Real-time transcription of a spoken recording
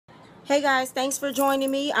Hey guys, thanks for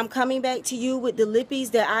joining me. I'm coming back to you with the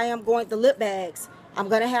lippies that the lip bags I'm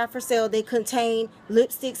going to have for sale. They contain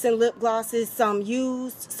lipsticks and lip glosses, some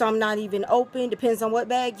used, some not even open, depends on what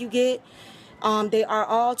bag you get. They are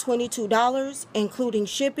all $22, including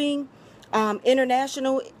shipping.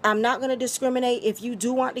 International, I'm not going to discriminate. If you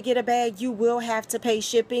do want to get a bag, you will have to pay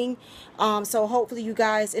shipping. So hopefully you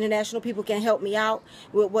guys, international people, can help me out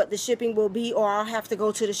with what the shipping will be, or I'll have to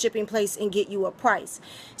go to the shipping place and get you a price.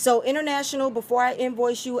 So international, before I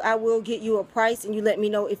invoice you, I will get you a price and you let me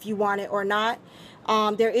know if you want it or not.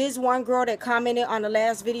 There is one girl that commented on the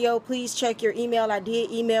last video. Please check your email. I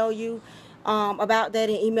did email you about that,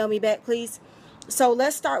 and email me back, please. So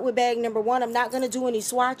let's start with bag number one. I'm not going to do any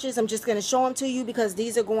swatches. I'm just going to show them to you because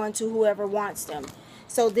these are going to whoever wants them.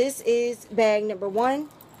 So this is bag number one.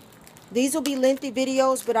 These will be lengthy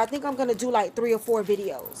videos, but I think I'm going to do like 3 or 4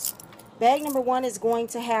 videos. Bag number one is going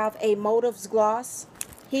to have a Motives gloss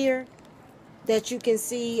here that you can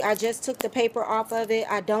see. I just took the paper off of it.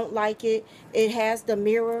 I don't like it. It has the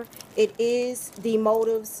mirror. It is the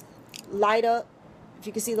Motives Light Up, if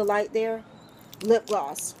you can see the light there, lip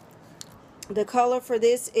gloss. The color for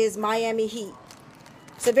this is Miami Heat.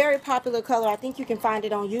 It's a very popular color. I think you can find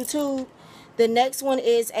it on YouTube. The next one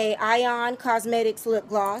is a Ion Cosmetics lip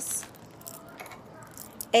gloss.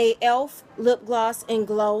 A e.l.f. lip gloss in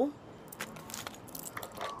Glow.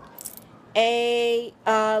 A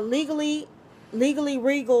Legally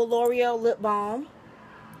Regal L'Oreal lip balm.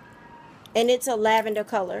 And it's a lavender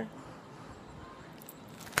color.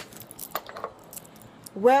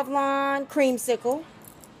 Revlon Creamsicle.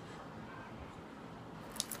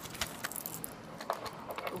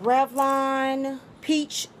 Revlon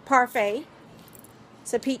Peach Parfait.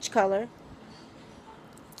 It's a peach color.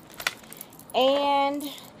 And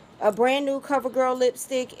a brand new CoverGirl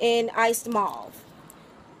lipstick in Iced Mauve.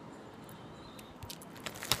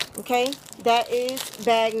 Okay, that is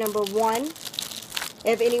bag number one.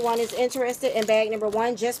 If anyone is interested in bag number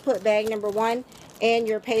one, just put bag number one and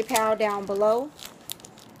your PayPal down below.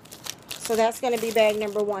 So that's going to be bag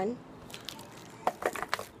number one.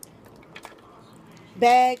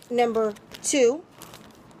 Bag number two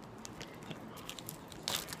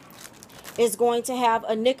is going to have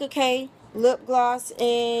a Nicka K lip gloss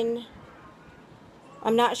in,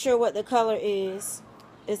 I'm not sure what the color is.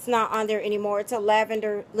 It's not on there anymore. It's a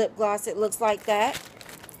lavender lip gloss. It looks like that.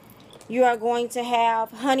 You are going to have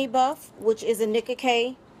Honey Buff, which is a Nicka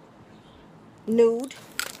K nude.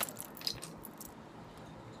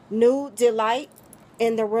 Nude Delight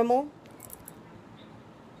in the Rimmel.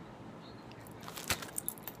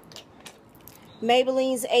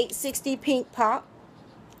 Maybelline's 860 Pink Pop.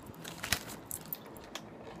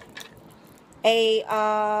 A,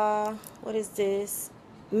 what is this?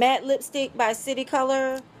 Matte lipstick by City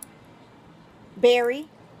Color Berry.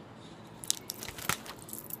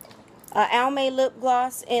 A Almay lip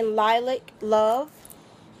gloss in Lilac Love.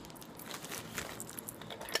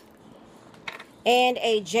 And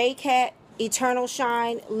a J-Cat Eternal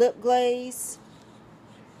Shine lip glaze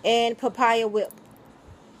and Papaya Whip.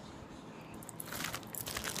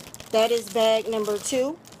 That is bag number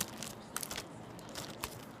two.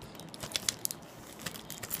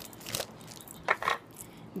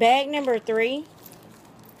 Bag number three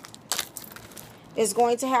is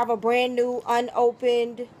going to have a brand new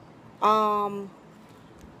unopened Black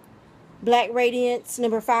Radiance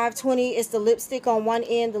number 520. It's the lipstick on one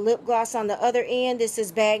end, the lip gloss on the other end. This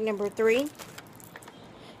is bag number three.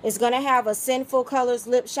 It's going to have a Sinful Colors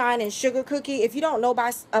Lip Shine and Sugar Cookie. If you don't know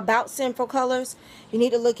about Sinful Colors, you need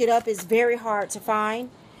to look it up. It's very hard to find.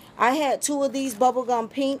 I had 2 of these bubblegum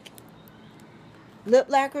pink lip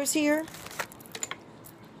lacquers here.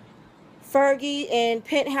 Fergie and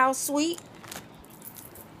Penthouse Suite.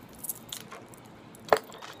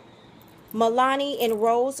 Milani and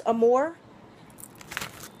Rose Amour.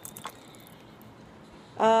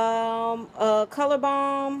 Color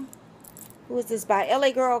Bomb. Who is this by?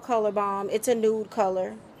 LA Girl Color Bomb. It's a nude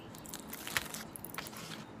color.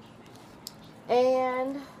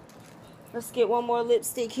 And let's get one more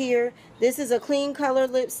lipstick here. This is a Clean Color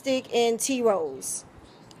lipstick in Tea Rose.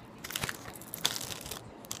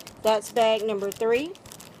 That's bag number three.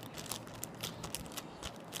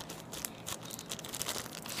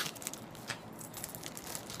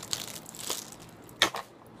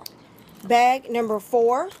 Bag number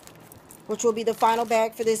four, which will be the final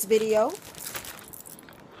bag for this video.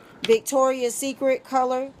 Victoria's Secret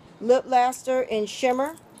Color Lip Laster in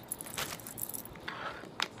Shimmer.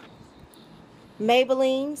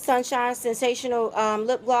 Maybelline Sunshine Sensational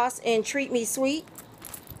Lip Gloss in Treat Me Sweet.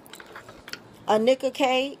 A Nicka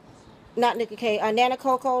K, not Nicka K, a Nana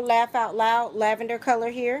Coco Laugh Out Loud lavender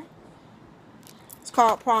color here. It's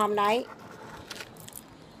called Prom Night.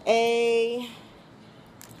 Who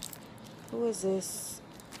is this?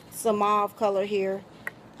 It's a mauve color here.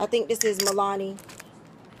 I think this is Milani.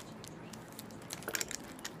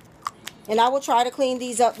 And I will try to clean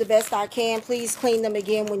these up the best I can. Please clean them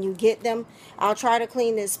again when you get them. I'll try to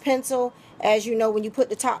clean this pencil. As you know, when you put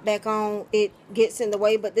the top back on, it gets in the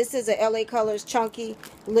way. But this is a LA Colors Chunky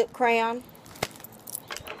Lip Crayon.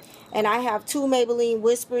 And I have two Maybelline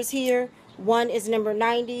Whispers here. One is number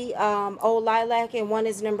 90, Old Lilac, and one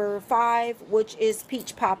is number 5, which is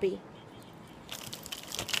Peach Poppy.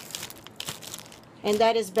 And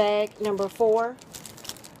that is bag number 4.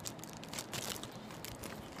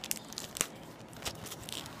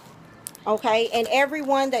 Okay, and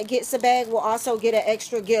everyone that gets a bag will also get an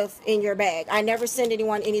extra gift in your bag. I never send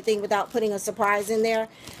anyone anything without putting a surprise in there.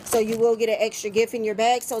 So you will get an extra gift in your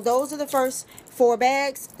bag. So those are the first 4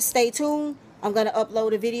 bags. Stay tuned. I'm going to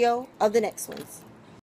upload a video of the next ones.